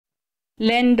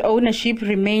Land ownership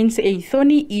remains a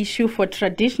thorny issue for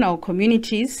traditional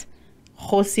communities.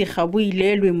 Kgosi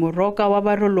Gabuilelwe Moroka wa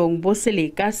Barolong Boo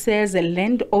Seleka says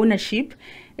land ownership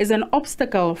is an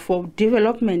obstacle for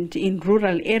development in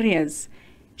rural areas.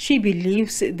 She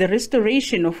believes the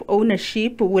restoration of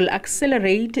ownership will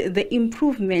accelerate the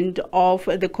improvement of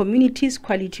the community's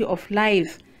quality of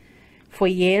life. For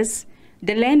years,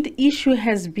 the land issue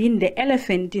has been the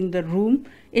elephant in the room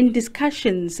in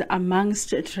discussions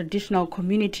amongst traditional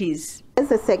communities.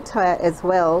 As a sector as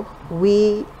well,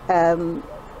 we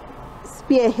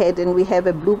spearhead and we have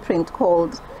a blueprint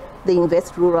called the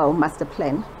Invest Rural Master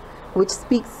Plan, which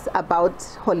speaks about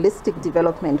holistic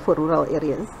development for rural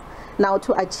areas. Now,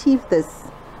 to achieve this,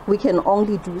 we can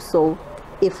only do so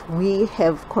if we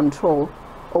have control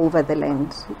over the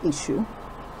land issue.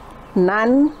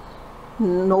 No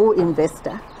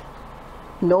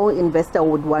investor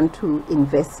would want to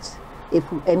invest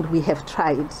and we have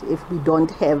tried, if we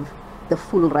don't have the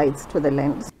full rights to the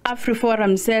land.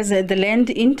 AfriForum says the land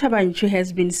in Thaba Nchu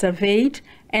has been surveyed,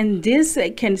 and this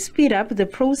can speed up the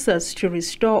process to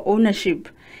restore ownership.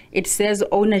 It says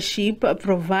ownership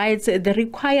provides the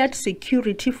required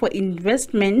security for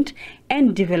investment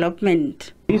and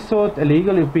development. We sought a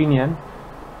legal opinion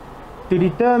to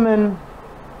determine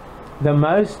the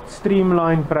most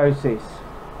streamlined process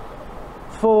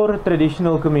for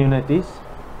traditional communities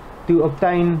to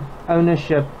obtain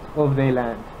ownership of their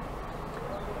land.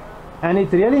 And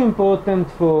it's really important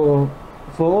for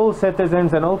all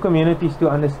citizens and all communities to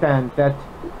understand that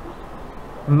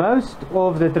most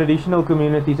of the traditional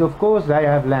communities, of course, they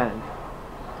have land,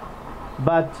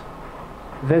 but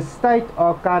the state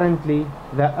are currently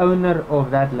the owner of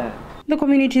that land. The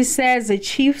community says the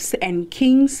chiefs and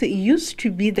kings used to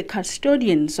be the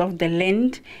custodians of the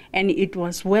land, and it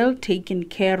was well taken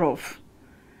care of.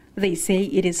 They say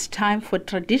it is time for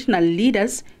traditional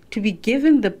leaders to be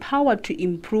given the power to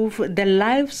improve the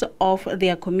lives of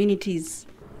their communities.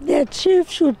 The chief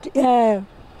should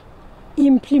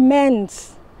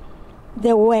implement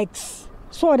the works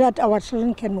so that our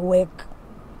children can work.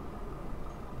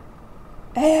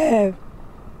 They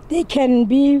can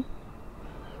be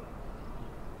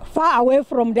far away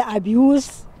from the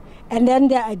abuse, and then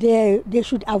they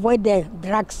should avoid the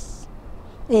drugs,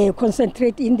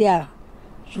 concentrate in their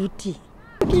duty.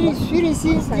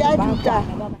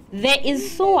 There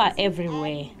is sewer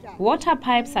everywhere. Water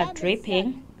pipes are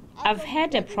dripping. I've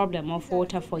had a problem of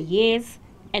water for years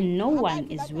and no one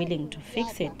is willing to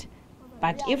fix it.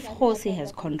 But if Kgosi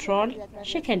has control,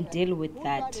 she can deal with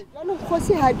that.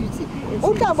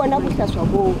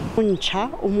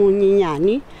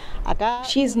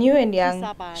 She is new and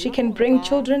young. She can bring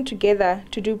children together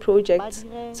to do projects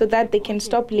so that they can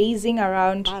stop lazing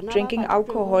around, drinking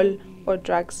alcohol or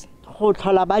drugs.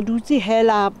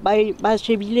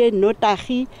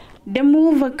 The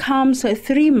move comes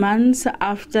 3 months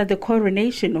after the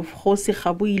coronation of Kgosi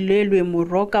Gabuilelwe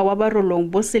Moroka wa Barolong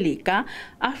Boo Seleka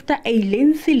after a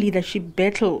lengthy leadership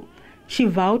battle. She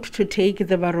vowed to take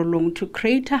the Barolong to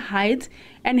greater heights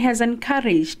and has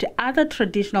encouraged other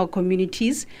traditional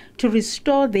communities to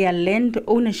restore their land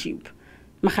ownership.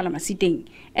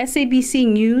 SABC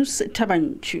News, Thaba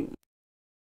Nchu.